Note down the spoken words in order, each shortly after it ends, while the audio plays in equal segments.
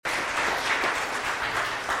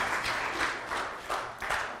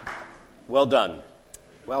Well done.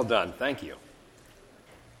 Well done. Thank you.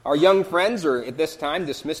 Our young friends are at this time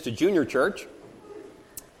dismissed to junior church.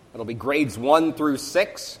 It'll be grades 1 through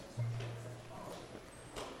 6.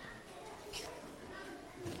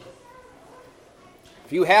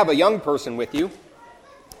 If you have a young person with you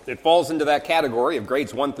that falls into that category of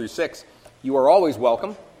grades 1 through 6, you are always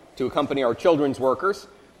welcome to accompany our children's workers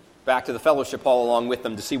back to the fellowship hall along with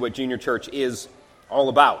them to see what junior church is all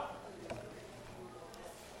about.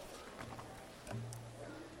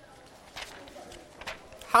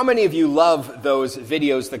 How many of you love those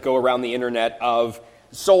videos that go around the internet of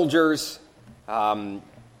soldiers,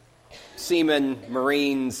 seamen,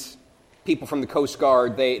 Marines, people from the Coast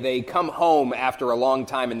Guard? They come home after a long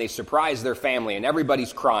time and they surprise their family and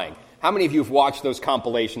everybody's crying. How many of you have watched those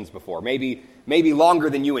compilations before? Maybe longer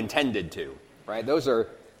than you intended to, right? Those are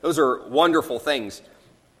wonderful things.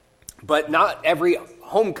 But not every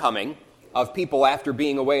homecoming of people after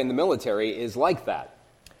being away in the military is like that.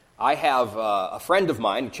 I have a friend of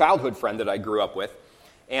mine, a childhood friend that I grew up with,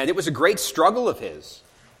 and it was a great struggle of his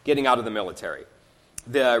getting out of the military.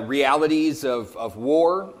 The realities of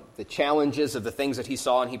war, the challenges of the things that he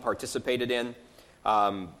saw and he participated in,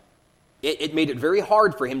 it made it very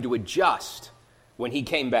hard for him to adjust when he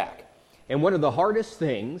came back. And one of the hardest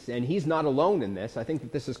things, and he's not alone in this, I think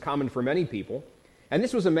that this is common for many people, and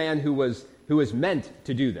this was a man who was meant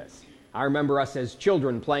to do this. I remember us as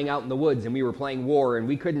children playing out in the woods, and we were playing war, and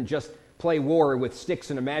we couldn't just play war with sticks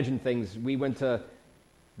and imagine things. We went to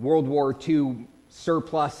World War II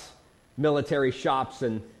surplus military shops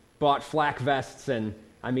and bought flak vests, and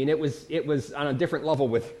I mean, it was on a different level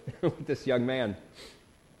with this young man.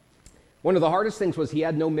 One of the hardest things was he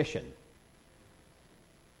had no mission.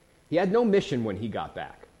 He had no mission when he got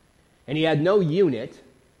back, and he had no unit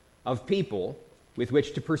of people with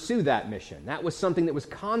which to pursue that mission. That was something that was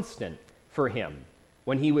constant for him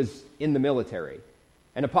when he was in the military.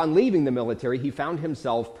 And upon leaving the military, he found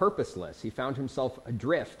himself purposeless. He found himself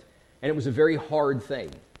adrift. And it was a very hard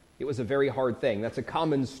thing. It was a very hard thing. That's a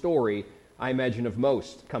common story, I imagine, of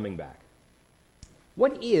most coming back.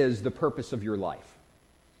 What is the purpose of your life?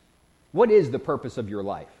 What is the purpose of your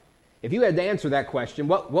life? If you had to answer that question,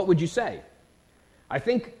 what would you say? I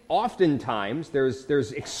think oftentimes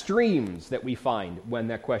there's extremes that we find when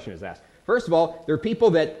that question is asked. First of all, there are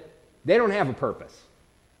people that they don't have a purpose.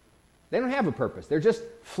 They don't have a purpose. They're just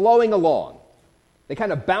flowing along. They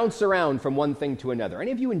kind of bounce around from one thing to another.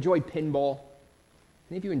 Any of you enjoy pinball?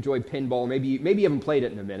 Any of you enjoy pinball? Maybe you haven't played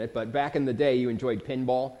it in a minute, but back in the day you enjoyed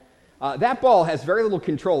pinball. That ball has very little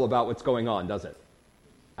control about what's going on, does it?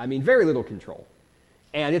 I mean, very little control.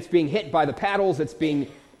 And it's being hit by the paddles. It's being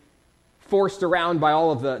forced around by all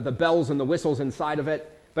of the bells and the whistles inside of it,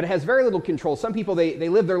 but it has very little control. Some people, they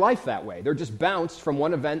live their life that way. They're just bounced from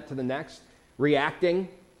one event to the next, reacting.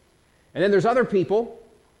 And then there's other people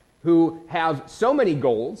who have so many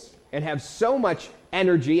goals and have so much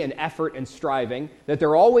energy and effort and striving that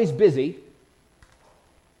they're always busy,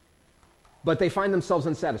 but they find themselves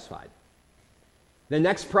unsatisfied. The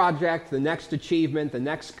next project, the next achievement, the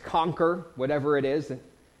next conquer, whatever it is,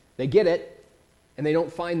 they get it, and they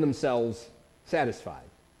don't find themselves satisfied.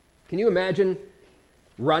 Can you imagine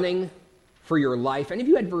running for your life? Any of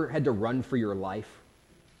you ever had to run for your life?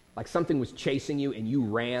 Like something was chasing you and you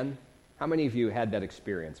ran? How many of you had that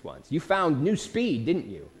experience once? You found new speed, didn't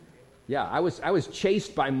you? Yeah, I was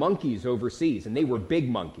chased by monkeys overseas, and they were big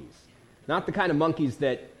monkeys. Not the kind of monkeys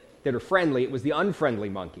that are friendly. It was the unfriendly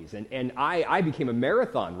monkeys. And I became a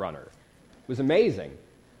marathon runner. It was amazing.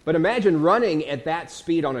 But imagine running at that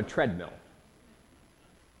speed on a treadmill.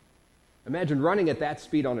 Imagine running at that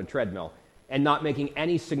speed on a treadmill and not making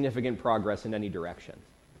any significant progress in any direction.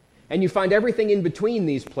 And you find everything in between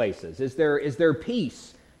these places. Is there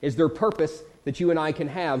peace? Is there purpose that you and I can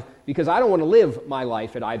have? Because I don't want to live my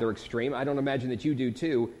life at either extreme. I don't imagine that you do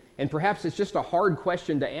too. And perhaps it's just a hard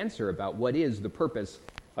question to answer about what is the purpose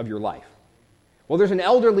of your life. Well, there's an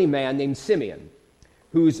elderly man named Simeon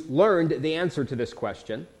who's learned the answer to this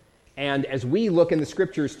question. And as we look in the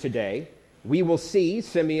scriptures today, we will see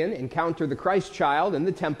Simeon encounter the Christ child in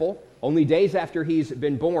the temple only days after he's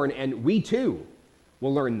been born, and we too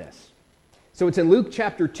will learn this. So it's in Luke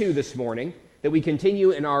chapter 2 this morning that we continue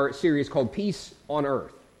in our series called Peace on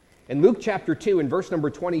Earth. In Luke chapter 2 and verse number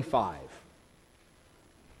 25.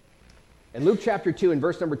 In Luke chapter 2 and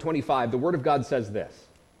verse number 25, the Word of God says this: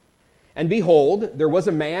 "And behold, there was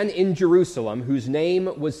a man in Jerusalem whose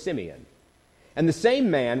name was Simeon. And the same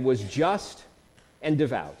man was just and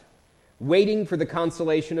devout, waiting for the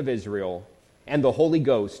consolation of Israel, and the Holy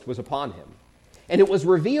Ghost was upon him. And it was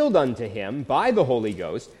revealed unto him by the Holy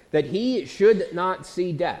Ghost that he should not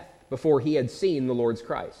see death before he had seen the Lord's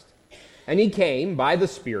Christ. And he came by the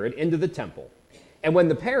Spirit into the temple. And when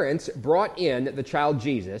the parents brought in the child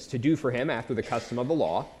Jesus to do for him after the custom of the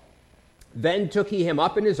law, then took he him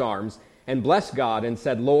up in his arms and blessed God and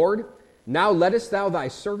said, Lord, now lettest thou thy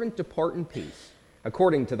servant depart in peace,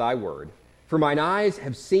 according to thy word. For mine eyes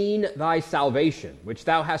have seen thy salvation, which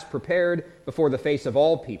thou hast prepared before the face of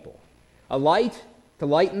all people, a light to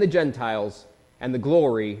lighten the Gentiles and the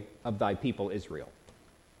glory of thy people Israel.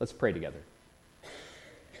 Let's pray together.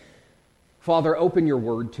 Father, open your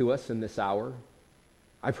word to us in this hour.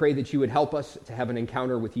 I pray that you would help us to have an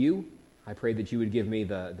encounter with you. I pray that you would give me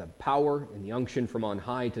the power and the unction from on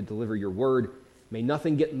high to deliver your word. May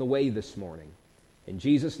nothing get in the way this morning. In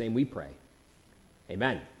Jesus' name we pray.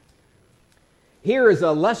 Amen. Here is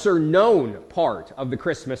a lesser-known part of the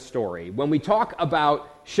Christmas story. When we talk about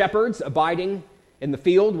shepherds abiding in the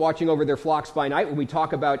field, watching over their flocks by night, when we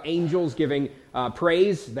talk about angels giving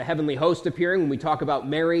praise, the heavenly host appearing, when we talk about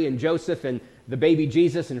Mary and Joseph and the baby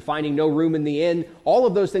Jesus and finding no room in the inn, all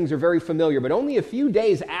of those things are very familiar. But only a few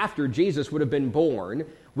days after Jesus would have been born,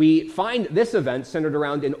 we find this event centered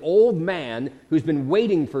around an old man who's been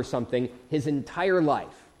waiting for something his entire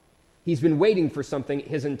life. He's been waiting for something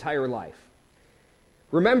his entire life.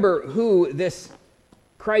 Remember who this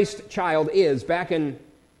Christ child is back in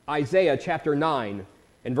Isaiah chapter 9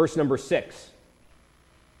 and verse number 6.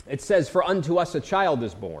 It says, For unto us a child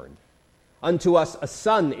is born, unto us a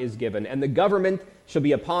son is given, and the government shall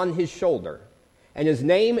be upon his shoulder, and his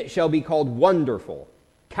name shall be called Wonderful,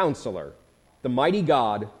 Counselor, the Mighty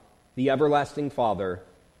God, the Everlasting Father,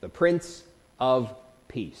 the Prince of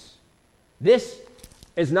Peace. This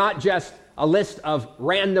is not just a list of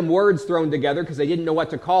random words thrown together because they didn't know what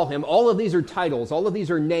to call him. All of these are titles. All of these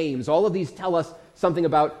are names. All of these tell us something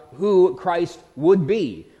about who Christ would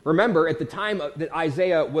be. Remember, at the time that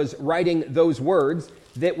Isaiah was writing those words,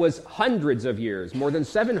 that was hundreds of years, more than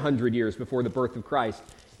 700 years before the birth of Christ.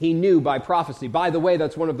 He knew by prophecy. By the way,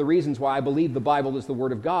 that's one of the reasons why I believe the Bible is the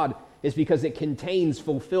Word of God, is because it contains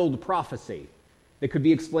fulfilled prophecy that could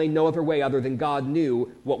be explained no other way other than God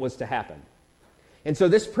knew what was to happen. And so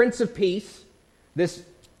this Prince of Peace, this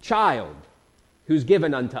child who's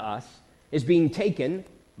given unto us, is being taken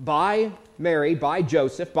by Mary, by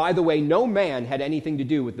Joseph. By the way, no man had anything to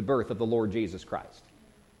do with the birth of the Lord Jesus Christ.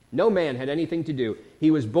 No man had anything to do.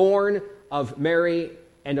 He was born of Mary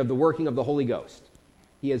and of the working of the Holy Ghost.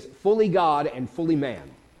 He is fully God and fully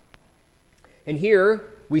man. And here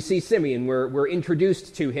we see Simeon. We're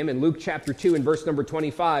introduced to him in Luke chapter 2 and verse number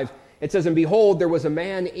 25. It says, And behold, there was a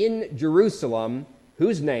man in Jerusalem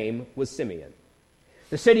whose name was Simeon.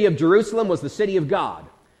 The city of Jerusalem was the city of God.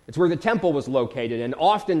 It's where the temple was located, and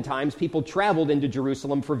oftentimes people traveled into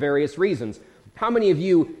Jerusalem for various reasons. How many of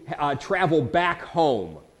you travel back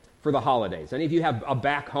home for the holidays? Any of you have a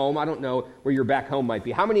back home? I don't know where your back home might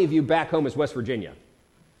be. How many of you back home is West Virginia?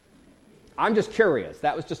 I'm just curious.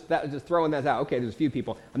 That was just throwing that out. Okay, there's a few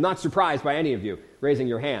people. I'm not surprised by any of you raising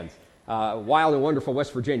your hands. Wild and wonderful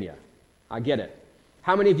West Virginia. I get it.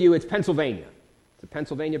 How many of you, it's Pennsylvania? Is it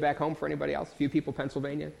Pennsylvania back home for anybody else? A few people,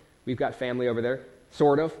 Pennsylvania? We've got family over there.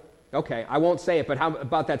 Sort of. Okay, I won't say it, but how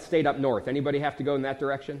about that state up north? Anybody have to go in that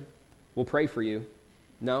direction? We'll pray for you.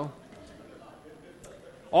 No?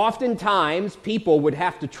 Oftentimes, people would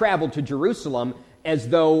have to travel to Jerusalem as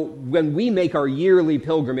though when we make our yearly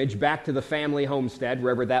pilgrimage back to the family homestead,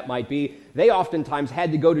 wherever that might be, they oftentimes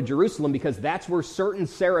had to go to Jerusalem because that's where certain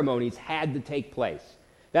ceremonies had to take place.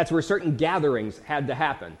 That's where certain gatherings had to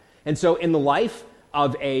happen. And so in the life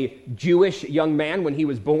of a Jewish young man when he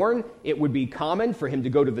was born, it would be common for him to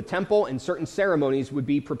go to the temple, and certain ceremonies would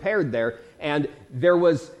be prepared there. And there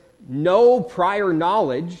was no prior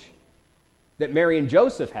knowledge that Mary and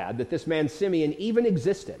Joseph had that this man Simeon even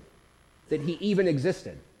existed, that he even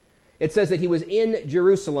existed. It says that he was in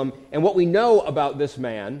Jerusalem, and what we know about this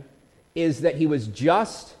man is that he was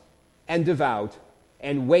just and devout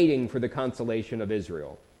and waiting for the consolation of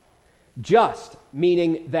Israel. Just,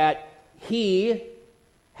 meaning that he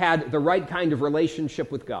had the right kind of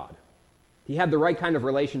relationship with God. He had the right kind of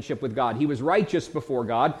relationship with God. He was righteous before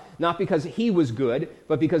God, not because he was good,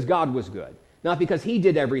 but because God was good. Not because he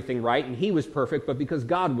did everything right and he was perfect, but because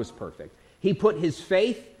God was perfect. He put his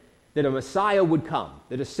faith that a Messiah would come,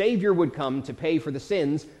 that a Savior would come to pay for the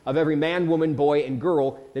sins of every man, woman, boy, and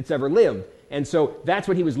girl that's ever lived. And so that's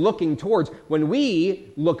what he was looking towards. When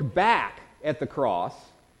we look back at the cross,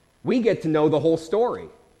 we get to know the whole story.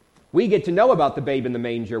 We get to know about the babe in the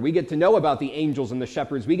manger. We get to know about the angels and the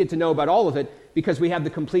shepherds. We get to know about all of it because we have the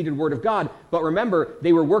completed Word of God. But remember,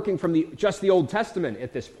 they were working from just the Old Testament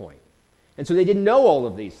at this point. And so they didn't know all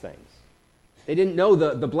of these things. They didn't know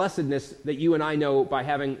the blessedness that you and I know by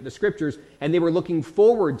having the Scriptures, and they were looking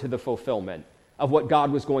forward to the fulfillment of what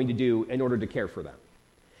God was going to do in order to care for them.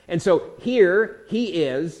 And so here he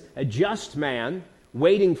is, a just man,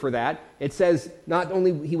 waiting for that. It says not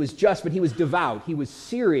only he was just, but he was devout. He was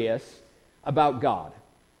serious about God.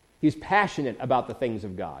 He was passionate about the things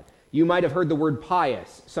of God. You might have heard the word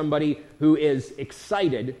pious, somebody who is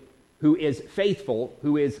excited, who is faithful,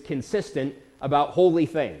 who is consistent about holy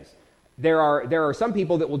things. There are some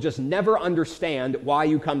people that will just never understand why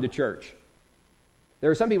you come to church.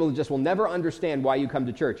 There are some people that just will never understand why you come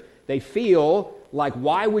to church. They feel like,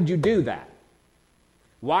 why would you do that?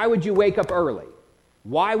 Why would you wake up early?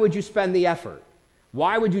 Why would you spend the effort?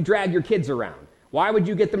 Why would you drag your kids around? Why would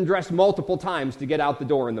you get them dressed multiple times to get out the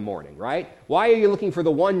door in the morning, right? Why are you looking for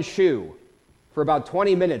the one shoe for about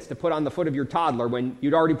 20 minutes to put on the foot of your toddler when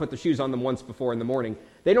you'd already put the shoes on them once before in the morning?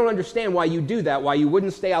 They don't understand why you do that, why you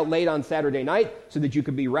wouldn't stay out late on Saturday night so that you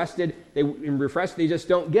could be rested and refreshed. They just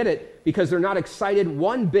don't get it because they're not excited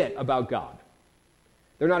one bit about God.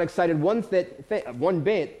 They're not excited one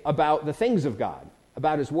bit about the things of God,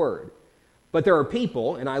 about His Word. But there are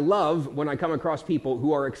people, and I love when I come across people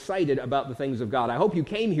who are excited about the things of God. I hope you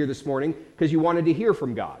came here this morning because you wanted to hear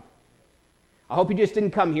from God. I hope you just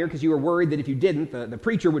didn't come here because you were worried that if you didn't, the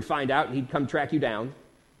preacher would find out and he'd come track you down.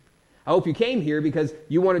 I hope you came here because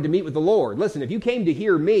you wanted to meet with the Lord. Listen, if you came to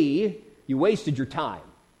hear me, you wasted your time.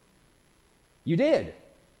 You did.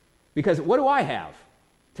 Because what do I have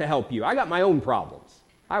to help you? I got my own problems.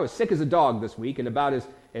 I was sick as a dog this week and about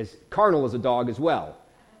as carnal as a dog as well.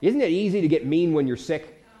 Isn't it easy to get mean when you're sick?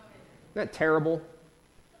 Isn't that terrible?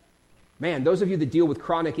 Man, those of you that deal with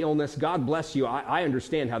chronic illness, God bless you. I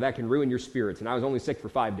understand how that can ruin your spirits, and I was only sick for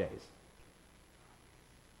 5 days.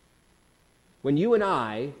 When you and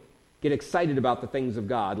I get excited about the things of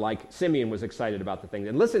God, like Simeon was excited about the things,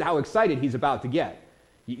 and listen how excited he's about to get,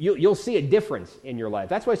 you'll see a difference in your life.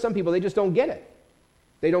 That's why some people, they just don't get it.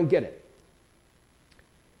 They don't get it.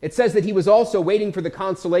 It says that he was also waiting for the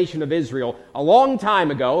consolation of Israel. A long time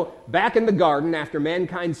ago, back in the garden, after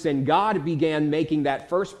mankind sinned, God began making that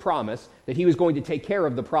first promise that he was going to take care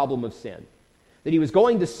of the problem of sin. That he was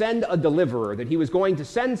going to send a deliverer, that he was going to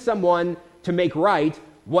send someone to make right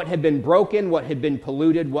what had been broken, what had been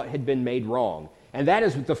polluted, what had been made wrong. And that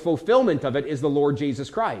is the fulfillment of it is the Lord Jesus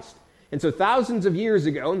Christ. And so thousands of years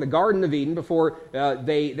ago in the Garden of Eden, before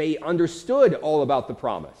they understood all about the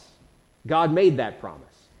promise, God made that promise.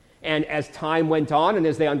 And as time went on and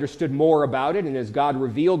as they understood more about it and as God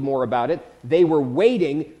revealed more about it, they were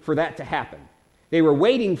waiting for that to happen. They were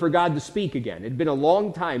waiting for God to speak again. It had been a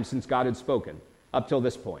long time since God had spoken up till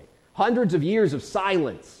this point. Hundreds of years of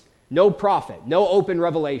silence, no prophet, no open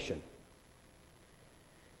revelation.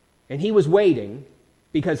 And he was waiting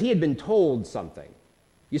because he had been told something.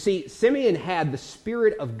 You see, Simeon had the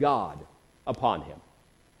Spirit of God upon him.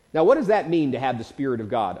 Now, what does that mean to have the Spirit of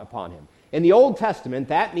God upon him? In the Old Testament,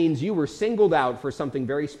 that means you were singled out for something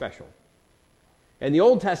very special. In the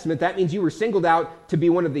Old Testament, that means you were singled out to be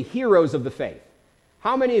one of the heroes of the faith.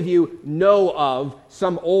 How many of you know of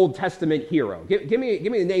some Old Testament hero? Give me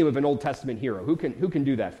the name of an Old Testament hero. Who can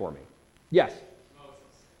do that for me? Yes.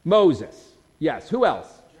 Moses. Yes. Who else?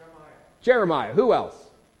 Jeremiah. Who else?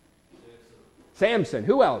 Samson.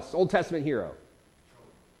 Who else? Old Testament hero.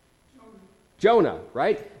 Jonah,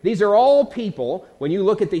 right? These are all people, when you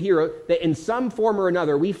look at the hero, that in some form or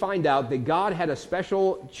another, we find out that God had a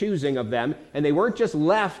special choosing of them, and they weren't just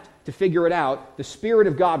left to figure it out. The Spirit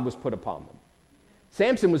of God was put upon them.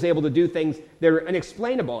 Samson was able to do things that are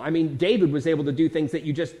unexplainable. I mean, David was able to do things that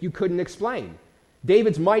you couldn't explain.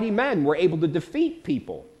 David's mighty men were able to defeat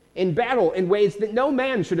people in battle in ways that no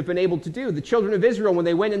man should have been able to do. The children of Israel, when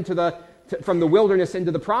they went from the wilderness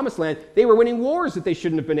into the promised land, they were winning wars that they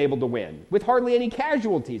shouldn't have been able to win with hardly any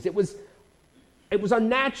casualties. It was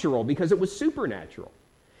unnatural because it was supernatural.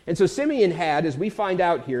 And so Simeon had, as we find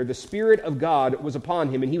out here, the Spirit of God was upon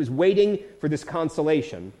him, and he was waiting for this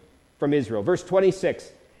consolation from Israel. Verse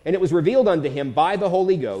 26, and it was revealed unto him by the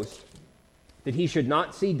Holy Ghost that he should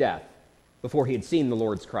not see death before he had seen the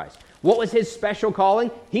Lord's Christ. What was his special calling?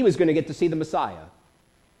 He was going to get to see the Messiah.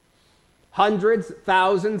 Hundreds,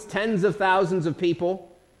 thousands, tens of thousands of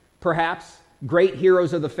people, perhaps, great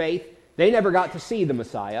heroes of the faith, they never got to see the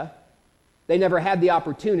Messiah. They never had the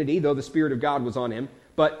opportunity, though the Spirit of God was on them,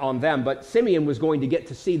 but Simeon was going to get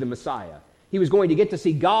to see the Messiah. He was going to get to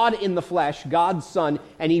see God in the flesh, God's Son,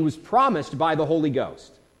 and he was promised by the Holy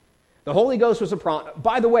Ghost. The Holy Ghost was a promise.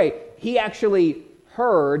 By the way, he actually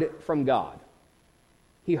heard from God.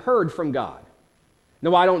 He heard from God.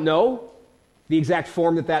 Now, I don't know the exact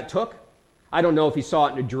form that took. I don't know if he saw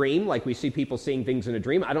it in a dream, like we see people seeing things in a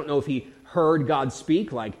dream. I don't know if he heard God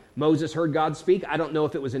speak like Moses heard God speak. I don't know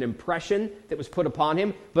if it was an impression that was put upon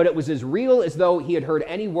him, but it was as real as though he had heard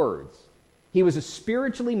any words. He was a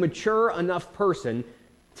spiritually mature enough person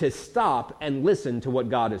to stop and listen to what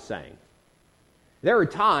God is saying. There are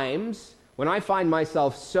times when I find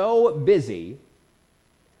myself so busy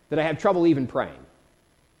that I have trouble even praying.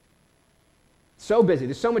 So busy.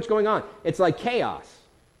 There's so much going on. It's like chaos.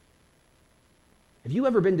 Have you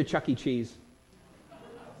ever been to Chuck E. Cheese?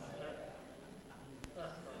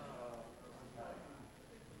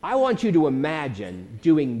 I want you to imagine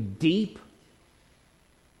doing deep,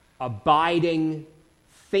 abiding,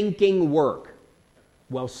 thinking work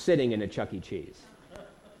while sitting in a Chuck E. Cheese.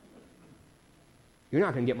 You're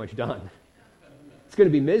not going to get much done. It's going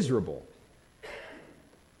to be miserable.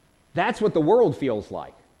 That's what the world feels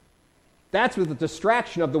like. That's what the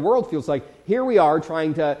distraction of the world feels like. Here we are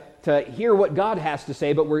trying to hear what God has to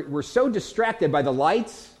say, but we're so distracted by the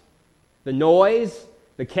lights, the noise,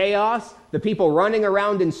 the chaos, the people running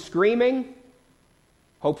around and screaming.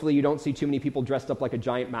 Hopefully you don't see too many people dressed up like a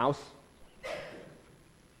giant mouse.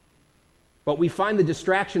 But we find the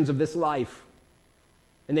distractions of this life,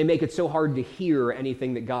 and they make it so hard to hear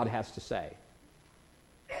anything that God has to say.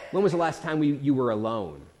 When was the last time you were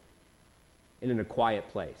alone and in a quiet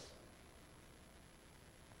place?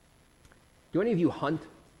 Do any of you hunt?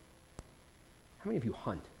 How many of you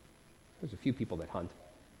hunt? There's a few people that hunt,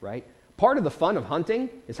 right? Part of the fun of hunting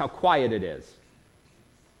is how quiet it is.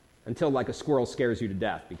 Until like a squirrel scares you to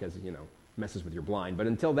death because, messes with your blind. But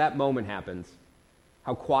until that moment happens,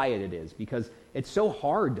 how quiet it is, because it's so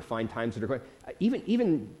hard to find times that are quiet.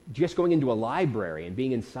 Even just going into a library and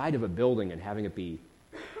being inside of a building and having it be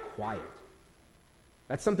quiet.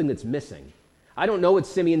 That's something that's missing. I don't know what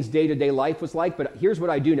Simeon's day-to-day life was like, but here's what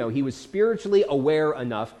I do know. He was spiritually aware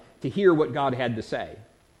enough to hear what God had to say.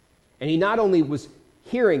 And he not only was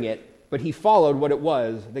hearing it, but he followed what it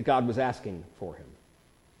was that God was asking for him.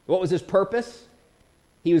 What was his purpose?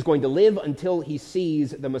 He was going to live until he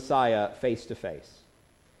sees the Messiah face to face.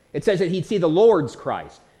 It says that he'd see the Lord's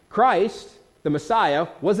Christ. Christ, the Messiah,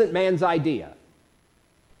 wasn't man's idea.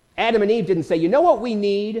 Adam and Eve didn't say, you know what we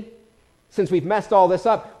need? Since we've messed all this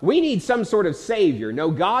up, we need some sort of Savior.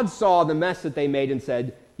 No, God saw the mess that they made and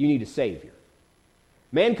said, you need a Savior.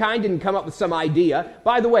 Mankind didn't come up with some idea.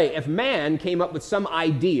 By the way, if man came up with some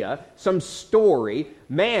idea, some story,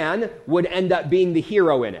 man would end up being the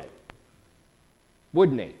hero in it.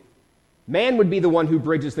 Wouldn't he? Man would be the one who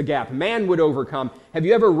bridges the gap. Man would overcome. Have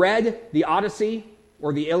you ever read the Odyssey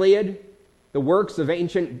or the Iliad, the works of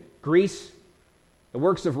ancient Greece, the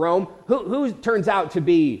works of Rome? Who turns out to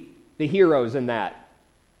be the heroes in that?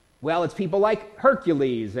 Well, it's people like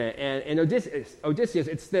Hercules and Odysseus.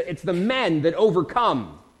 It's the men that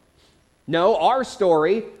overcome. No, our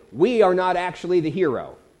story, we are not actually the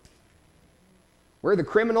hero. We're the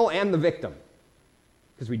criminal and the victim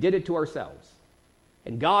because we did it to ourselves.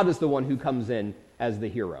 And God is the one who comes in as the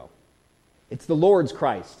hero. It's the Lord's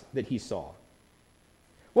Christ that he saw.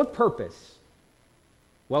 What purpose?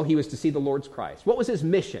 Well, he was to see the Lord's Christ. What was his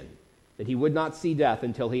mission? That he would not see death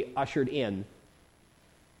until he ushered in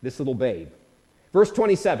this little babe. Verse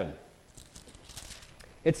 27.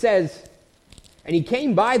 It says, and he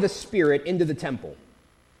came by the Spirit into the temple.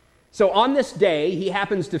 So on this day, he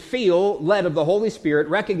happens to feel led of the Holy Spirit,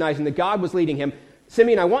 recognizing that God was leading him.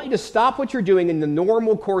 Simeon, I want you to stop what you're doing in the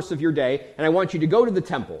normal course of your day, and I want you to go to the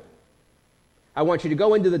temple. I want you to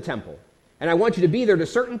go into the temple. And I want you to be there at a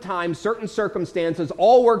certain time, certain circumstances,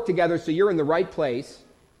 all work together so you're in the right place.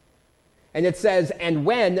 And it says, and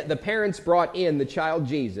when the parents brought in the child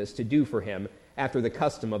Jesus to do for him after the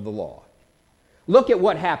custom of the law. Look at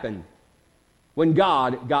what happened when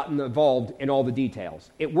God got involved in all the details.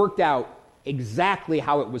 It worked out exactly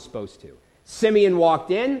how it was supposed to. Simeon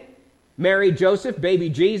walked in, Mary, Joseph, baby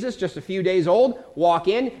Jesus, just a few days old, walk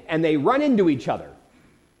in, and they run into each other.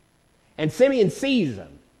 And Simeon sees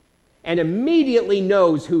them and immediately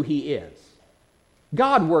knows who he is.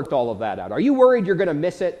 God worked all of that out. Are you worried you're going to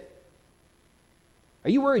miss it? Are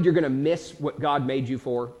you worried you're going to miss what God made you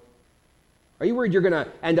for? Are you worried you're going to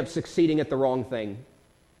end up succeeding at the wrong thing?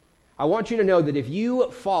 I want you to know that if you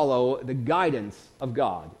follow the guidance of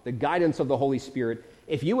God, the guidance of the Holy Spirit,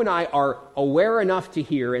 if you and I are aware enough to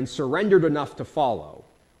hear and surrendered enough to follow,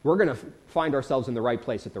 we're going to find ourselves in the right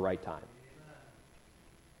place at the right time.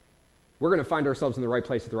 We're going to find ourselves in the right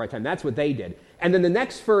place at the right time. That's what they did. And then the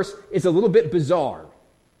next verse is a little bit bizarre.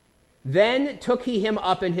 Then took he him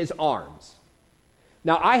up in his arms.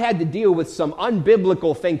 Now, I had to deal with some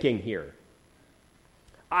unbiblical thinking here.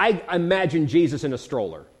 I imagine Jesus in a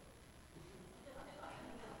stroller.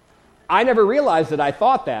 I never realized that I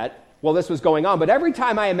thought that while this was going on. But every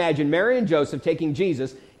time I imagine Mary and Joseph taking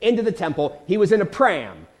Jesus into the temple, he was in a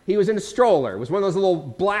pram. He was in a stroller. It was one of those little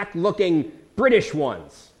black-looking British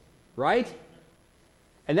ones, right?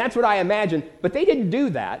 And that's what I imagine. But they didn't do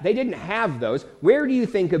that. They didn't have those. Where do you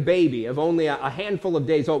think a baby of only a handful of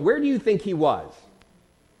days old, where do you think he was?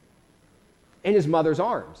 In his mother's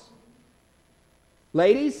arms.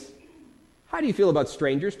 Ladies, how do you feel about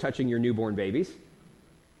strangers touching your newborn babies?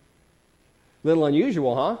 Little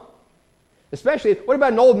unusual, huh? Especially, what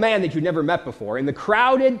about an old man that you'd never met before? In the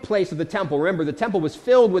crowded place of the temple, remember, the temple was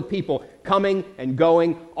filled with people coming and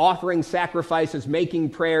going, offering sacrifices, making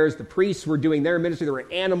prayers. The priests were doing their ministry. There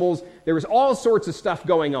were animals. There was all sorts of stuff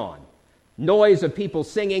going on. Noise of people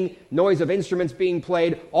singing, noise of instruments being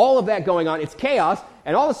played, all of that going on. It's chaos,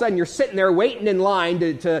 and all of a sudden you're sitting there waiting in line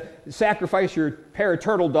to sacrifice your pair of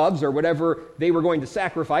turtle doves or whatever they were going to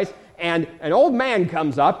sacrifice, and an old man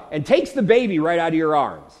comes up and takes the baby right out of your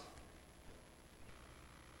arms.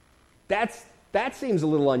 That seems a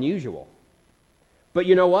little unusual. But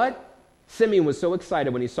you know what? Simeon was so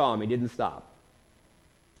excited when he saw him, he didn't stop.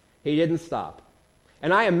 He didn't stop.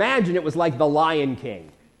 And I imagine it was like the Lion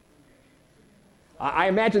King. I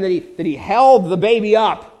imagine that he held the baby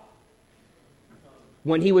up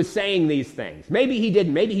when he was saying these things. Maybe he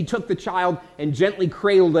didn't. Maybe he took the child and gently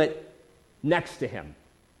cradled it next to him,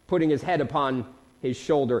 putting his head upon his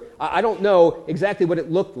shoulder. I don't know exactly what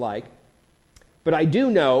it looked like, but I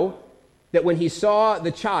do know that when he saw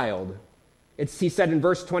the child, he said in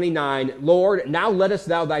verse 29, Lord, now lettest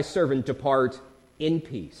thou thy servant depart in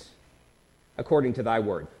peace, according to thy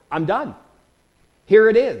word. I'm done. Here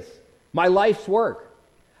it is, my life's work.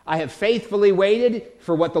 I have faithfully waited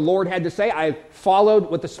for what the Lord had to say. I've followed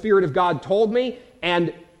what the Spirit of God told me,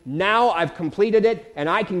 and now I've completed it, and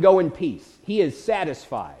I can go in peace. He is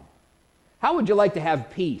satisfied. How would you like to have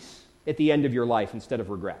peace at the end of your life instead of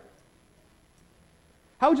regret?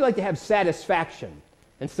 How would you like to have satisfaction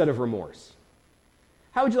instead of remorse?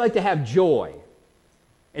 How would you like to have joy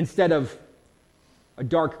instead of a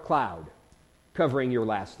dark cloud covering your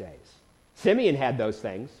last days? Simeon had those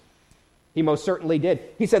things. He most certainly did.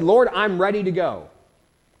 He said, Lord, I'm ready to go.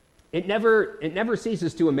 It never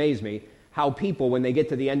ceases to amaze me how people, when they get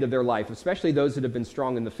to the end of their life, especially those that have been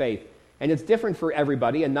strong in the faith, and it's different for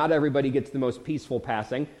everybody, and not everybody gets the most peaceful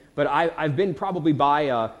passing, but I've been probably by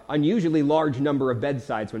an unusually large number of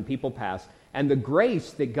bedsides when people pass, and the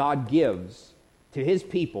grace that God gives to his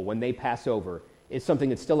people when they pass over is something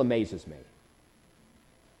that still amazes me.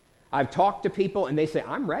 I've talked to people, and they say,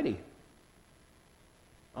 I'm ready.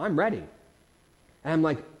 I'm ready. And I'm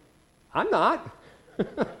like, I'm not.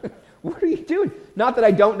 What are you doing? Not that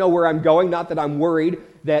I don't know where I'm going, not that I'm worried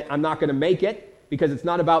that I'm not going to make it, because it's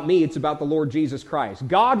not about me, it's about the Lord Jesus Christ.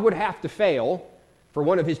 God would have to fail for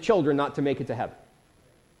one of his children not to make it to heaven.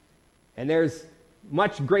 And there's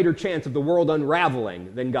much greater chance of the world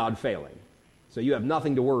unraveling than God failing. So you have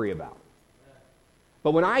nothing to worry about.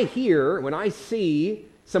 But when I see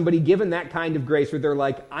somebody given that kind of grace where they're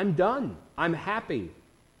like, I'm done, I'm happy.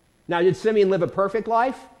 Now, did Simeon live a perfect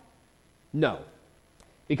life? No.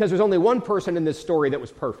 Because there's only one person in this story that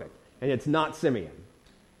was perfect, and it's not Simeon.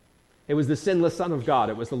 It was the sinless Son of God.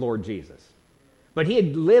 It was the Lord Jesus. But he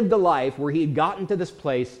had lived a life where he had gotten to this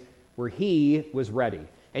place where he was ready,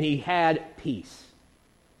 and he had peace.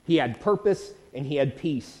 He had purpose, and he had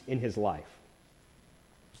peace in his life.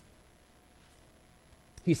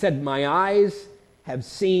 He said, my eyes have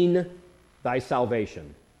seen thy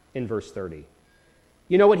salvation, in verse 30.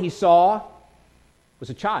 You know what he saw? Was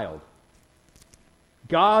a child.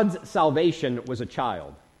 God's salvation was a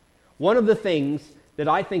child. One of the things that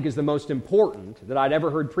I think is the most important that I'd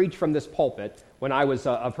ever heard preached from this pulpit when I was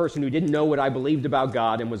a person who didn't know what I believed about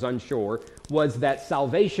God and was unsure, was that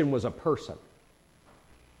salvation was a person.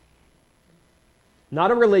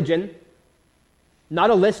 Not a religion, not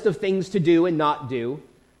a list of things to do and not do,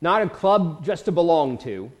 not a club just to belong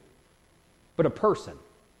to, but a person.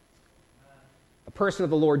 A person of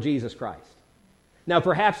the Lord Jesus Christ. Now,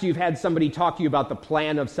 perhaps you've had somebody talk to you about the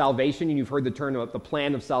plan of salvation, and you've heard the term about the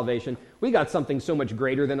plan of salvation. We got something so much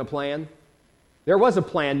greater than a plan. There was a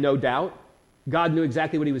plan, no doubt. God knew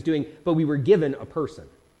exactly what he was doing, but we were given a person.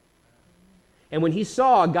 And when he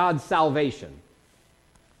saw God's salvation,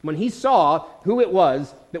 when he saw who it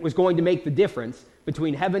was that was going to make the difference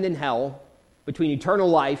between heaven and hell, between eternal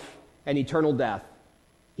life and eternal death,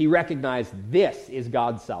 he recognized this is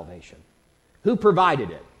God's salvation. Who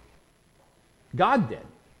provided it? God did.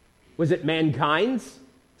 Was it mankind's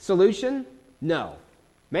solution? No.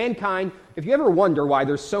 Mankind, if you ever wonder why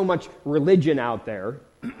there's so much religion out there,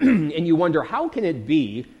 and you wonder, how can it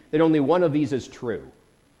be that only one of these is true?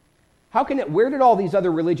 Where did all these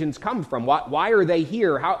other religions come from? Why are they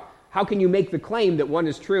here? How can you make the claim that one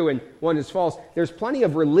is true and one is false? There's plenty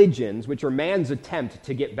of religions which are man's attempt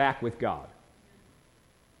to get back with God.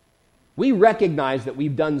 We recognize that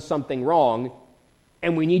we've done something wrong,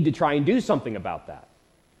 and we need to try and do something about that.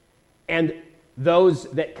 And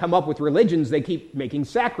those that come up with religions, they keep making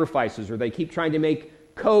sacrifices, or they keep trying to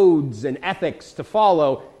make codes and ethics to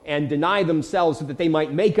follow and deny themselves so that they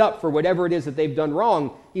might make up for whatever it is that they've done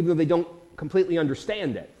wrong, even though they don't completely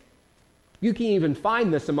understand it. You can even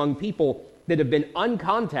find this among people that have been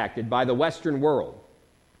uncontacted by the Western world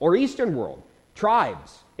or Eastern world,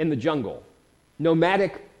 tribes in the jungle,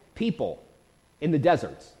 nomadic people in the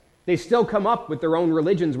deserts. They still come up with their own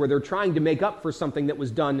religions where they're trying to make up for something that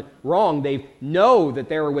was done wrong. They know that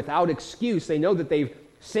they're without excuse. They know that they've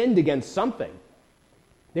sinned against something.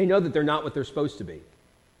 They know that they're not what they're supposed to be.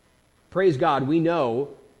 Praise God, we know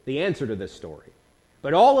the answer to this story.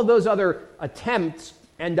 But all of those other attempts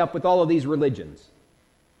end up with all of these religions.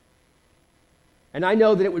 And I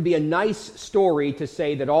know that it would be a nice story to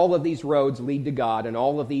say that all of these roads lead to God and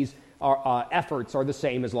all of these efforts are the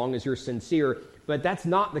same as long as you're sincere. But that's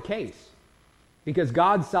not the case. Because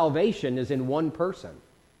God's salvation is in one person.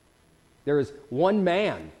 There is one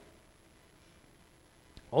man.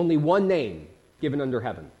 Only one name given under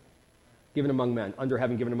heaven. Given among men. Under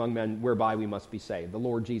heaven given among men whereby we must be saved. The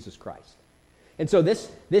Lord Jesus Christ. And so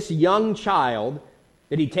this young child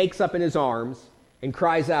that he takes up in his arms and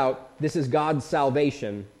cries out, "This is God's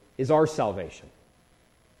salvation," is our salvation,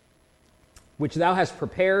 which thou hast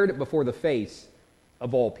prepared before the face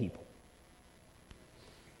of all people.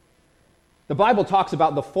 The Bible talks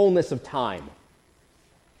about the fullness of time.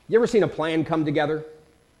 You ever seen a plan come together?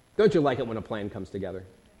 Don't you like it when a plan comes together?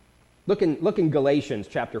 Look in Galatians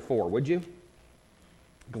chapter 4, would you?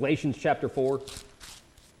 Galatians chapter 4.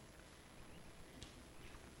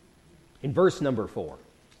 In verse number 4.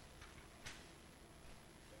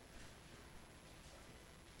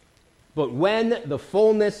 But when the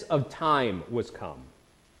fullness of time was come,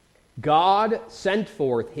 God sent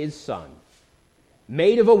forth his Son,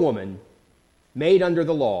 made of a woman, made under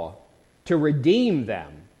the law, to redeem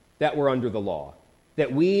them that were under the law,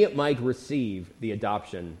 that we might receive the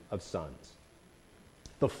adoption of sons.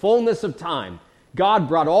 The fullness of time. God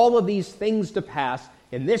brought all of these things to pass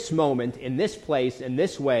in this moment, in this place, in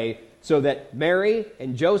this way, so that Mary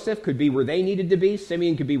and Joseph could be where they needed to be,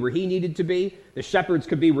 Simeon could be where he needed to be, the shepherds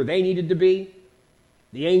could be where they needed to be,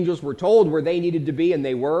 the angels were told where they needed to be, and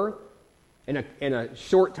they were. In a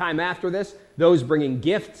short time after this, those bringing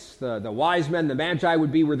gifts, the wise men, the magi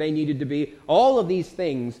would be where they needed to be. All of these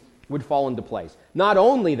things would fall into place. Not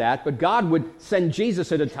only that, but God would send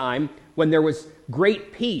Jesus at a time when there was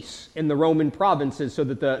great peace in the Roman provinces so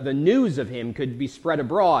that the news of him could be spread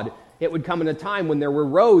abroad. It would come in a time when there were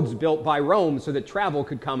roads built by Rome so that travel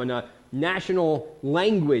could come, and a national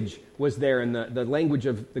language was there, and the language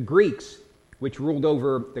of the Greeks, which ruled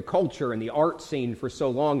over the culture and the art scene for so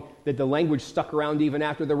long that the language stuck around even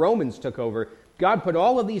after the Romans took over. God put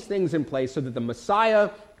all of these things in place so that the Messiah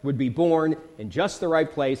would be born in just the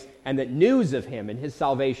right place, and that news of him and his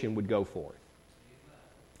salvation would go forth.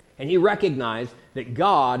 And he recognized that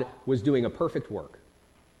God was doing a perfect work.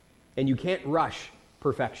 And you can't rush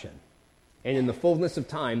perfection. And in the fullness of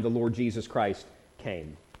time, the Lord Jesus Christ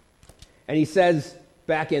came. And he says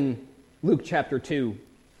back in Luke chapter 2,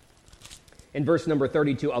 in verse number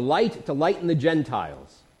 32, "A light to lighten the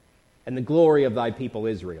Gentiles and the glory of thy people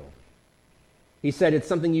Israel." He said it's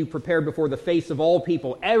something you prepared before the face of all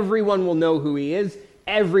people. Everyone will know who he is.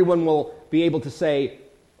 Everyone will be able to say,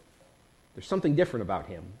 there's something different about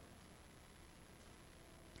him.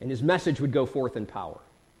 And his message would go forth in power.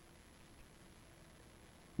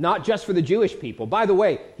 Not just for the Jewish people. By the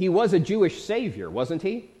way, he was a Jewish Savior, wasn't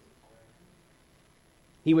he?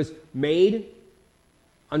 He was made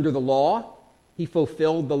under the law. He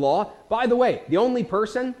fulfilled the law. By the way, the only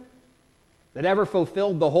person that ever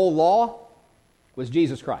fulfilled the whole law was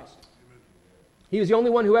Jesus Christ. He was the only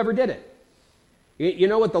one who ever did it. You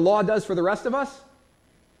know what the law does for the rest of us?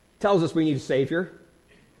 It tells us we need a Savior.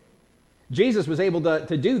 Jesus was able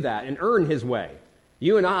to do that and earn his way.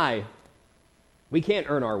 You and I, we can't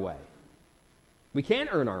earn our way. We can't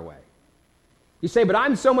earn our way. You say, but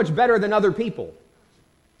I'm so much better than other people.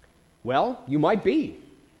 Well, you might be.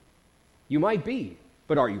 You might be.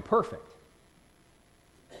 But are you perfect?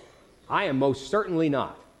 I am most certainly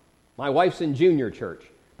not. My wife's in junior church,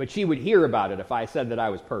 but she would hear about it if I said that I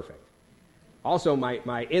was perfect. Also,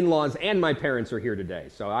 my in-laws and my parents are here today,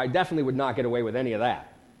 so I definitely would not get away with any of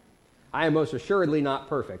that. I am most assuredly not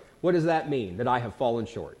perfect. What does that mean? That I have fallen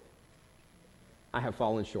short. I have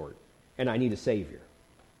fallen short, and I need a Savior.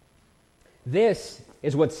 This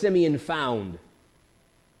is what Simeon found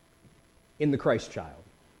in the Christ child.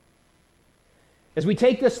 As we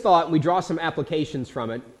take this thought and we draw some applications from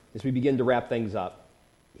it, as we begin to wrap things up,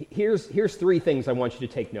 here's three things I want you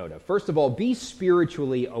to take note of. First of all, be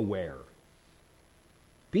spiritually aware.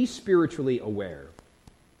 Be spiritually aware.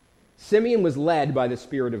 Simeon was led by the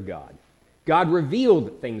Spirit of God. God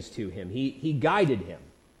revealed things to him. He guided him.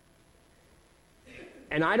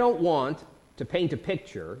 And I don't want to paint a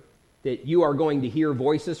picture that you are going to hear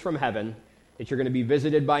voices from heaven, that you're going to be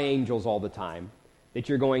visited by angels all the time, that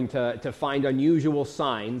you're going to find unusual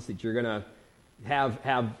signs, that you're going to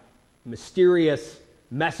have mysterious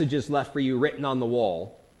messages left for you written on the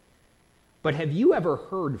wall. But have you ever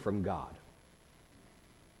heard from God?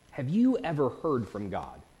 Have you ever heard from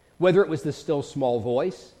God? Whether it was the still small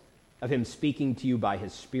voice of him speaking to you by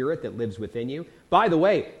his Spirit that lives within you. By the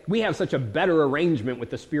way, we have such a better arrangement with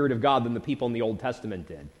the Spirit of God than the people in the Old Testament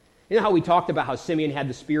did. You know how we talked about how Simeon had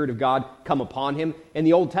the Spirit of God come upon him? In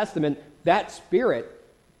the Old Testament, that Spirit,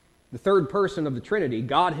 the third person of the Trinity,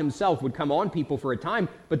 God himself, would come on people for a time,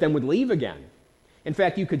 but then would leave again. In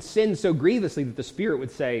fact, you could sin so grievously that the Spirit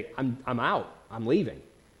would say, I'm out, I'm leaving.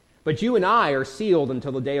 But you and I are sealed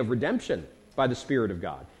until the day of redemption by the Spirit of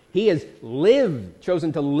God. He has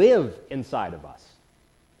chosen to live inside of us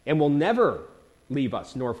and will never leave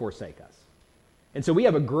us nor forsake us. And so we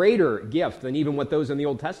have a greater gift than even what those in the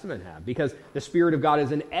Old Testament have, because the Spirit of God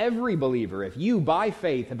is in every believer. If you, by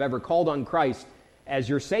faith, have ever called on Christ as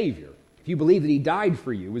your Savior, if you believe that he died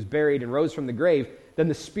for you, was buried, and rose from the grave, then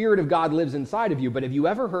the Spirit of God lives inside of you. But have you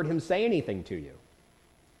ever heard him say anything to you?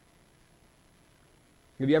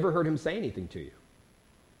 Have you ever heard him say anything to you?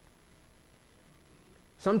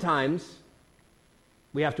 Sometimes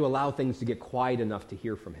we have to allow things to get quiet enough to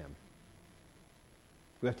hear from him.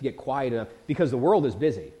 We have to get quiet enough because the world is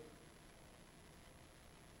busy.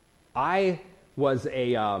 I was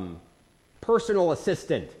a personal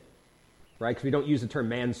assistant, right? Because we don't use the term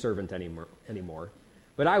manservant anymore.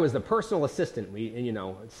 But I was the personal assistant.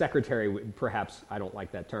 Secretary, perhaps I don't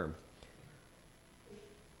like that term.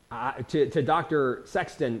 To Dr.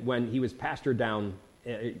 Sexton, when he was pastor down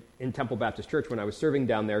in Temple Baptist Church, when I was serving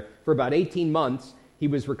down there, for about 18 months, he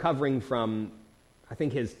was recovering from, I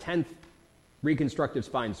think, his 10th reconstructive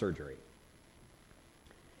spine surgery.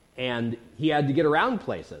 And he had to get around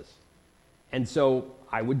places. And so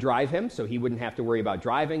I would drive him so he wouldn't have to worry about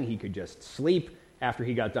driving. He could just sleep after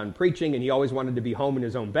he got done preaching, and he always wanted to be home in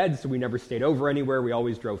his own bed, so we never stayed over anywhere. We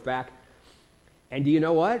always drove back. And do you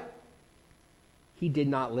know what? He did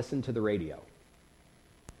not listen to the radio.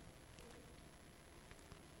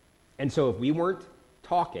 And so if we weren't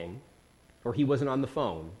talking, or he wasn't on the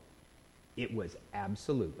phone, it was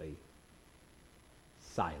absolutely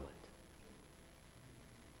silent.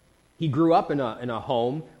 He grew up in a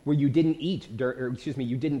home where you didn't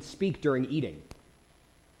you didn't speak during eating.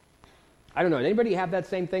 I don't know, anybody have that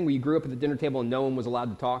same thing where you grew up at the dinner table and no one was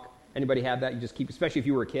allowed to talk? Anybody have that? You just keep, especially if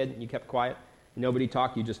you were a kid and you kept quiet. Nobody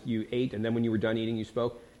talked, you ate, and then when you were done eating, you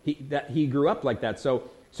spoke. He grew up like that. So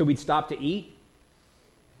we'd stop to eat.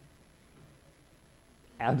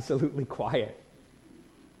 Absolutely quiet.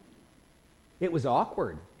 It was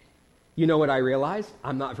awkward. You know what I realized?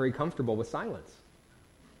 I'm not very comfortable with silence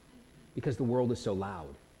because the world is so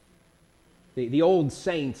loud. The old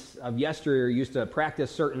saints of yesteryear used to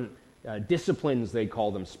practice certain disciplines, they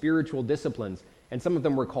call them, spiritual disciplines, and some of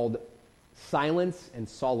them were called silence and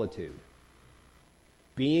solitude.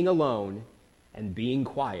 Being alone and being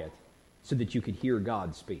quiet so that you could hear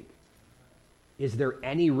God speak. Is there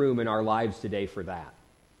any room in our lives today for that?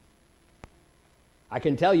 I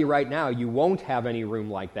can tell you right now, you won't have any room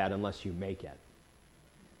like that unless you make it.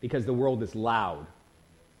 Because the world is loud.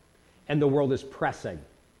 And the world is pressing.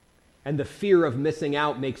 And the fear of missing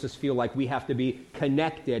out makes us feel like we have to be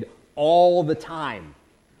connected all the time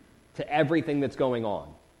to everything that's going on.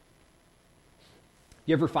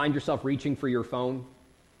 You ever find yourself reaching for your phone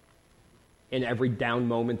in every down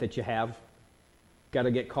moment that you have? Got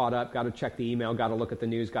to get caught up, got to check the email, got to look at the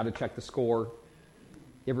news, got to check the score.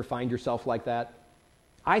 You ever find yourself like that?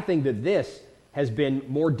 I think that this has been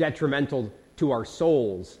more detrimental to our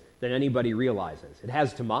souls than anybody realizes. It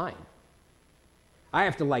has to mine. I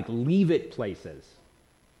have to leave it places.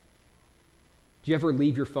 Do you ever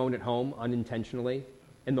leave your phone at home unintentionally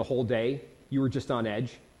and the whole day you were just on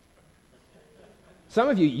edge? Some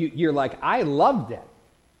of you're like, I loved it.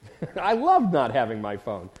 I loved not having my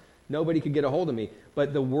phone. Nobody could get a hold of me.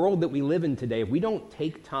 But the world that we live in today, if we don't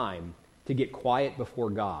take time to get quiet before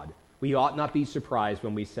God, we ought not be surprised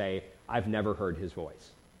when we say, I've never heard his voice.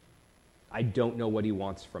 I don't know what he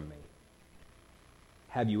wants from me.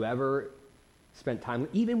 Have you ever spent time,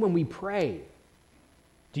 even when we pray.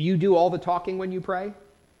 Do you do all the talking when you pray?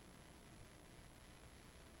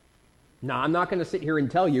 No, I'm not going to sit here and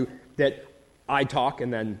tell you that I talk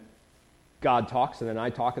and then God talks and then I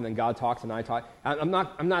talk and then God talks and I talk. I'm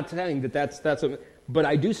not saying that that's but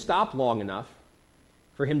I do stop long enough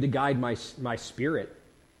for him to guide my spirit,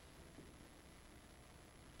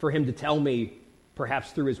 for him to tell me,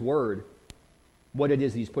 perhaps through his word, what it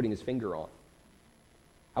is he's putting his finger on.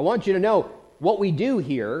 I want you to know what we do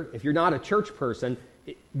here. If you're not a church person,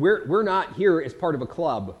 we're not here as part of a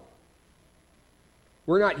club.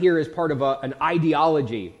 We're not here as part of an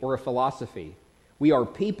ideology or a philosophy. We are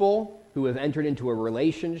people who have entered into a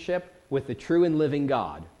relationship with the true and living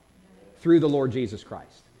God through the Lord Jesus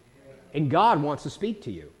Christ. And God wants to speak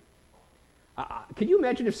to you. Can you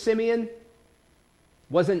imagine if Simeon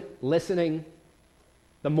wasn't listening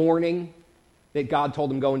the morning that God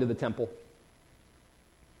told him go into the temple?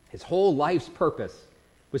 His whole life's purpose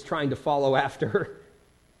was trying to follow after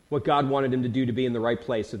what God wanted him to do to be in the right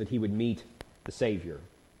place so that he would meet the Savior.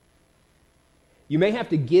 You may have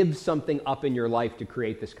to give something up in your life to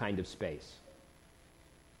create this kind of space.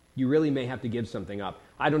 You really may have to give something up.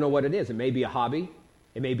 I don't know what it is. It may be a hobby.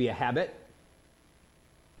 It may be a habit.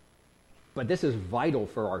 But this is vital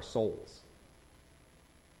for our souls.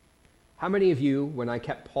 How many of you, when I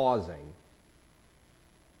kept pausing,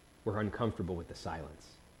 were uncomfortable with the silence?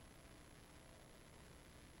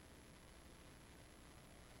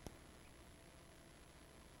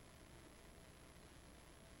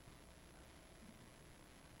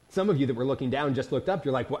 Some of you that were looking down just looked up.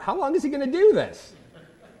 You're like, well, how long is he going to do this?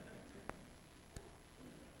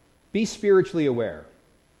 Be spiritually aware.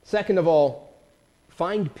 Second of all,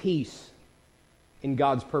 find peace in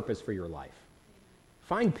God's purpose for your life.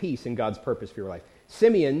 Find peace in God's purpose for your life.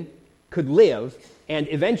 Simeon could live and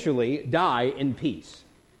eventually die in peace.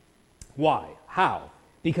 Why? How?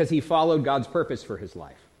 Because he followed God's purpose for his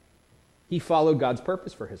life. He followed God's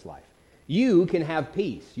purpose for his life. You can have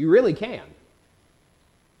peace. You really can.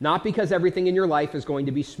 Not because everything in your life is going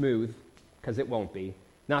to be smooth, because it won't be.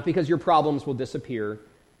 Not because your problems will disappear.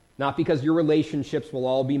 Not because your relationships will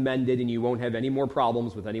all be mended and you won't have any more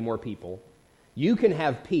problems with any more people. You can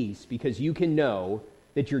have peace because you can know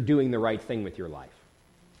that you're doing the right thing with your life.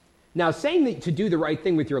 Now, saying that to do the right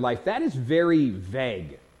thing with your life, that is very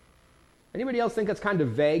vague. Anybody else think that's kind of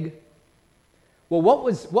vague? Well, what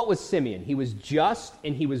was Simeon? He was just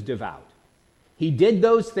and he was devout. He did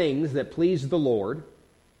those things that pleased the Lord,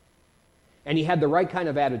 and he had the right kind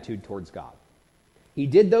of attitude towards God. He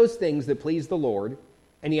did those things that pleased the Lord,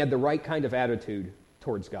 and he had the right kind of attitude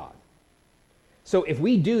towards God. So if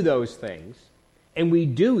we do those things, and we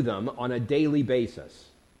do them on a daily basis,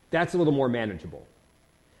 that's a little more manageable.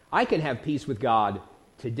 I can have peace with God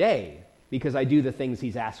today because I do the things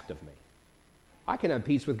he's asked of me. I can have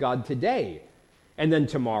peace with God today, and then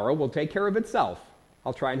tomorrow will take care of itself.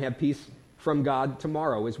 I'll try and have peace from God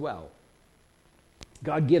tomorrow as well.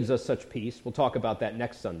 God gives us such peace. We'll talk about that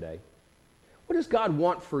next Sunday. What does God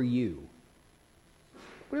want for you?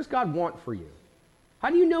 What does God want for you? How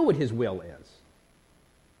do you know what his will is?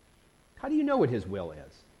 How do you know what his will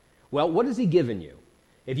is? Well, what has he given you?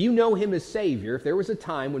 If you know him as Savior, if there was a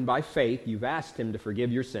time when by faith you've asked him to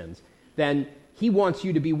forgive your sins, then he wants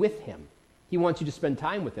you to be with him. He wants you to spend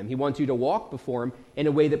time with him. He wants you to walk before him in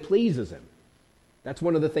a way that pleases him. That's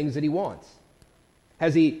one of the things that he wants.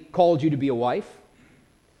 Has he called you to be a wife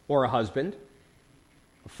or a husband,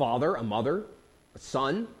 a father, a mother, a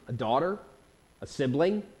son, a daughter, a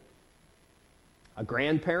sibling, a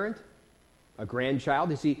grandparent, a grandchild?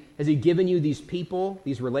 Has he given you these people,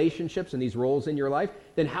 these relationships, and these roles in your life?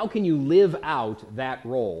 Then how can you live out that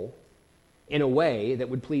role in a way that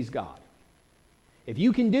would please God? If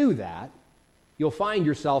you can do that, you'll find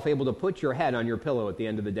yourself able to put your head on your pillow at the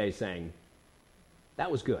end of the day saying, that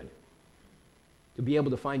was good. To be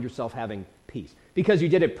able to find yourself having peace. Because you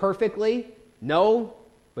did it perfectly? No,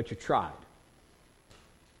 but you tried.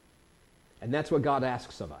 And that's what God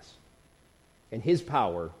asks of us. And his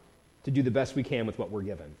power to do the best we can with what we're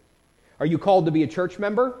given. Are you called to be a church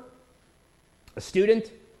member? A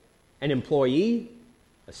student? An employee?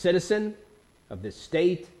 A citizen of this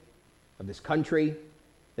state? Of this country?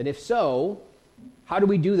 Then if so, how do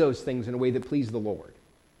we do those things in a way that please the Lord?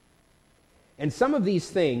 And some of these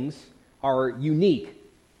things are unique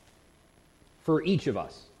for each of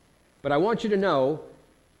us. But I want you to know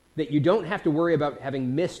that you don't have to worry about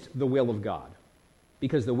having missed the will of God,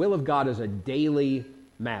 because the will of God is a daily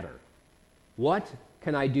matter. What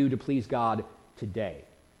can I do to please God today?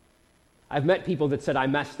 I've met people that said, I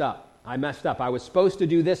messed up. I was supposed to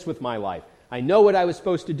do this with my life. I know what I was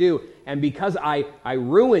supposed to do, and because I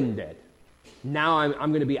ruined it, Now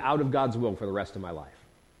I'm going to be out of God's will for the rest of my life.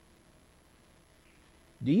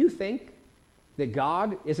 Do you think that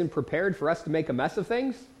God isn't prepared for us to make a mess of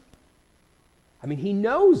things? I mean, he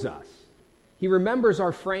knows us. He remembers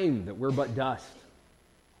our frame, that we're but dust.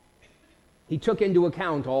 He took into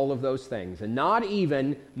account all of those things, and not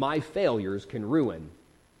even my failures can ruin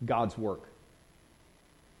God's work,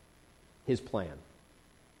 his plan.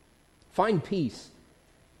 Find peace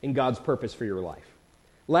in God's purpose for your life.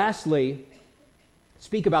 Lastly,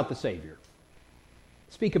 speak about the Savior.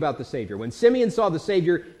 Speak about the Savior. When Simeon saw the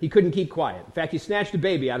Savior, he couldn't keep quiet. In fact, he snatched a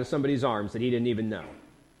baby out of somebody's arms that he didn't even know.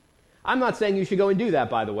 I'm not saying you should go and do that,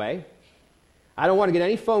 by the way. I don't want to get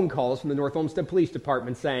any phone calls from the North Olmsted Police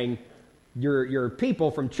Department saying, your people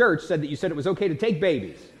from church said that you said it was okay to take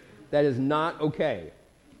babies. That is not okay.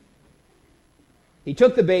 He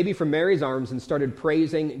took the baby from Mary's arms and started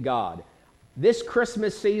praising God. This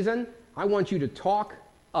Christmas season, I want you to talk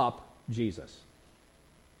up Jesus.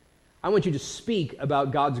 I want you to speak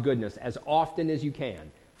about God's goodness as often as you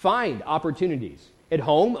can. Find opportunities at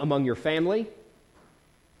home, among your family.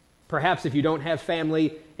 Perhaps if you don't have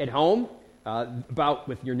family at home, about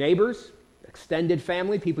with your neighbors, extended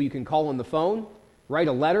family, people you can call on the phone, write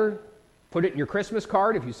a letter, put it in your Christmas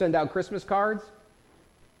card if you send out Christmas cards,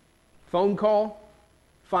 phone call.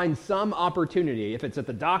 Find some opportunity. If it's at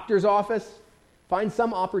the doctor's office, find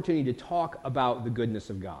some opportunity to talk about the goodness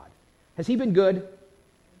of God. Has he been good?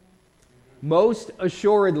 Most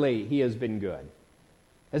assuredly, he has been good.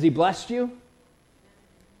 Has he blessed you? Do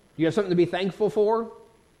you have something to be thankful for?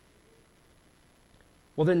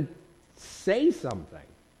 Well, then say something.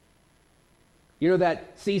 You know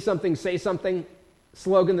that see something, say something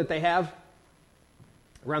slogan that they have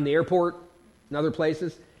around the airport and other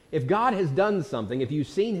places? If God has done something, if you've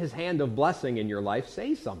seen his hand of blessing in your life,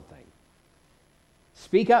 say something.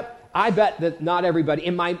 Speak up. I bet that not everybody,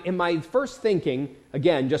 in my first thinking,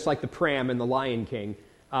 again, just like the pram and the Lion King,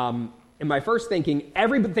 in my first thinking,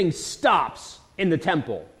 everything stops in the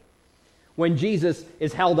temple when Jesus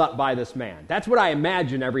is held up by this man. That's what I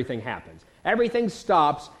imagine everything happens. Everything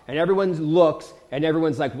stops and everyone looks and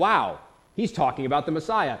everyone's like, wow, he's talking about the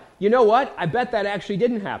Messiah. You know what? I bet that actually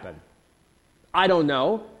didn't happen. I don't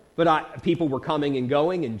know. But people were coming and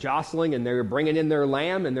going and jostling, and they're bringing in their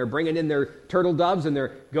lamb, and they're bringing in their turtle doves, and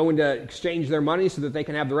they're going to exchange their money so that they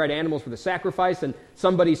can have the right animals for the sacrifice, and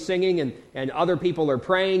somebody's singing, and other people are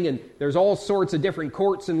praying, and there's all sorts of different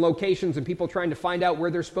courts and locations and people trying to find out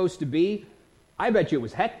where they're supposed to be. I bet you it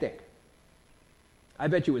was hectic. I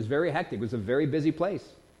bet you it was very hectic. It was a very busy place.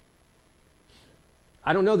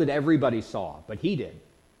 I don't know that everybody saw, but he did.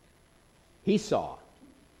 He saw.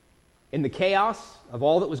 In the chaos of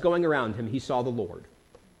all that was going around him, he saw the Lord,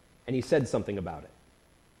 and he said something about it.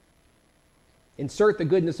 Insert the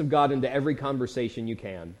goodness of God into every conversation you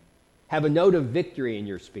can. Have a note of victory in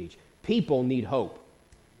your speech. People need hope.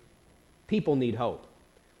 People need hope.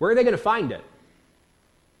 Where are they going to find it?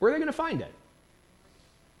 Where are they going to find it?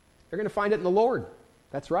 They're going to find it in the Lord.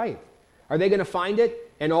 That's right. Are they going to find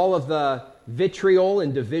it in all of the vitriol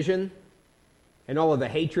and division and all of the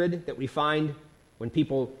hatred that we find when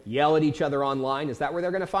people yell at each other online? Is that where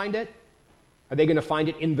they're going to find it? Are they going to find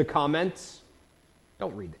it in the comments?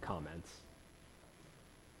 Don't read the comments.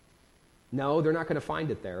 No, they're not going to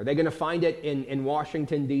find it there. Are they going to find it in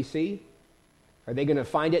Washington, D.C.? Are they going to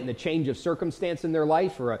find it in the change of circumstance in their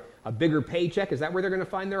life or a bigger paycheck? Is that where they're going to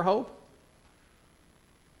find their hope?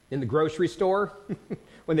 In the grocery store?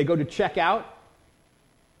 When they go to check out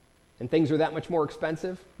and things are that much more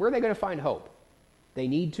expensive? Where are they going to find hope? They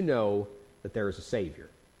need to know that there is a Savior.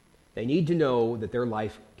 They need to know that their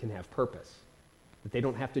life can have purpose, that they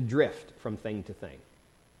don't have to drift from thing to thing.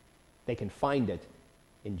 They can find it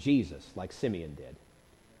in Jesus like Simeon did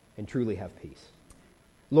and truly have peace.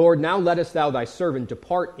 Lord, now lettest thou thy servant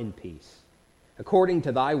depart in peace, according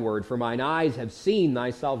to thy word, for mine eyes have seen thy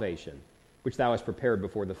salvation, which thou hast prepared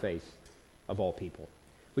before the face of all people.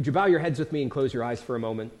 Would you bow your heads with me and close your eyes for a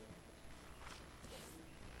moment?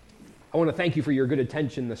 I want to thank you for your good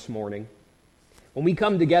attention this morning. When we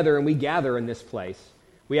come together and we gather in this place,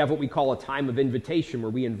 we have what we call a time of invitation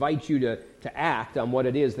where we invite you to act on what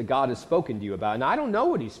it is that God has spoken to you about. And I don't know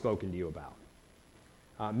what he's spoken to you about.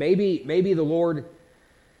 Maybe the Lord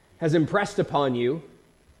has impressed upon you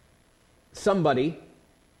somebody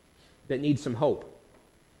that needs some hope.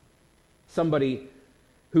 Somebody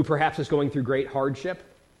who perhaps is going through great hardship,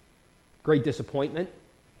 great disappointment,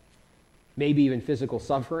 maybe even physical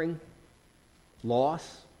suffering,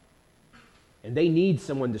 loss. And they need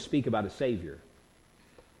someone to speak about a Savior.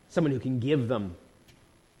 Someone who can give them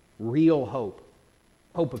real hope.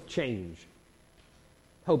 Hope of change.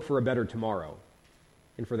 Hope for a better tomorrow.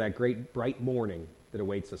 and for that great bright morning that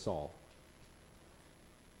awaits us all.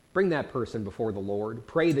 Bring that person before the Lord.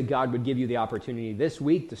 Pray that God would give you the opportunity this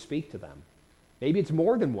week to speak to them. Maybe it's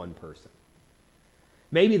more than one person.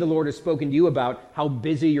 Maybe the Lord has spoken to you about how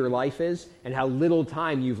busy your life is and how little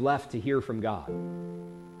time you've left to hear from God.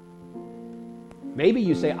 Maybe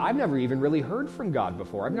you say, I've never even really heard from God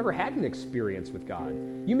before. I've never had an experience with God.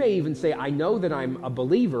 You may even say, I know that I'm a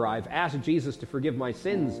believer. I've asked Jesus to forgive my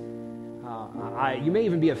sins. You may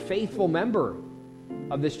even be a faithful member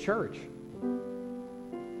of this church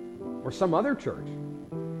or some other church.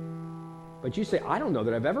 But you say, I don't know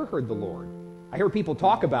that I've ever heard the Lord. I hear people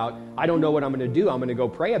talk about, I don't know what I'm going to do. I'm going to go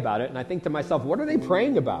pray about it. And I think to myself, what are they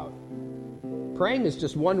praying about? Praying is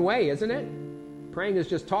just one way, isn't it? Praying is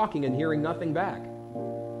just talking and hearing nothing back.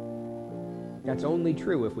 That's only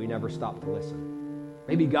true if we never stop to listen.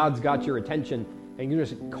 Maybe God's got your attention and you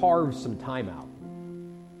just carve some time out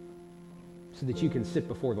so that you can sit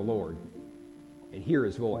before the Lord and hear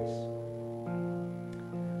his voice.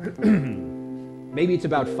 Maybe it's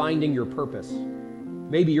about finding your purpose.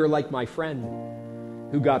 Maybe you're like my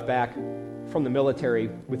friend who got back from the military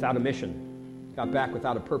without a mission, got back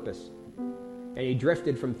without a purpose, and he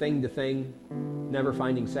drifted from thing to thing, never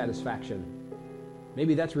finding satisfaction.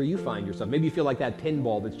 Maybe that's where you find yourself. Maybe you feel like that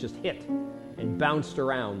pinball that's just hit and bounced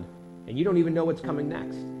around, and you don't even know what's coming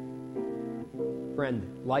next. Friend,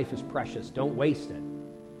 life is precious. Don't waste it.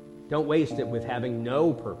 Don't waste it with having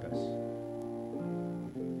no purpose.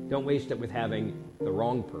 Don't waste it with having the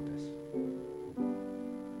wrong purpose.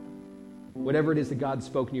 Whatever it is that God's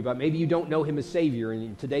spoken to you about, maybe you don't know him as Savior,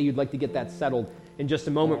 and today you'd like to get that settled. In just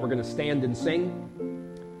a moment, we're going to stand and sing.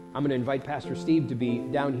 I'm going to invite Pastor Steve to be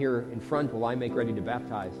down here in front while I make ready to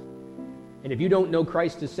baptize. And if you don't know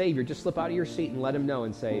Christ as Savior, just slip out of your seat and let him know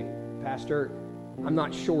and say, Pastor, I'm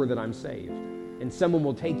not sure that I'm saved. And someone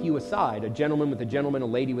will take you aside, a gentleman with a gentleman, a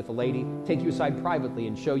lady with a lady, take you aside privately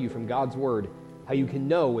and show you from God's Word how you can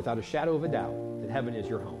know without a shadow of a doubt that heaven is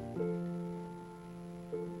your home.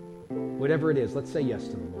 Whatever it is, let's say yes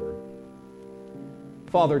to the Lord.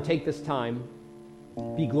 Father, take this time.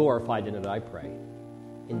 Be glorified in it, I pray.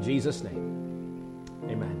 In Jesus' name,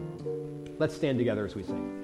 amen. Let's stand together as we sing.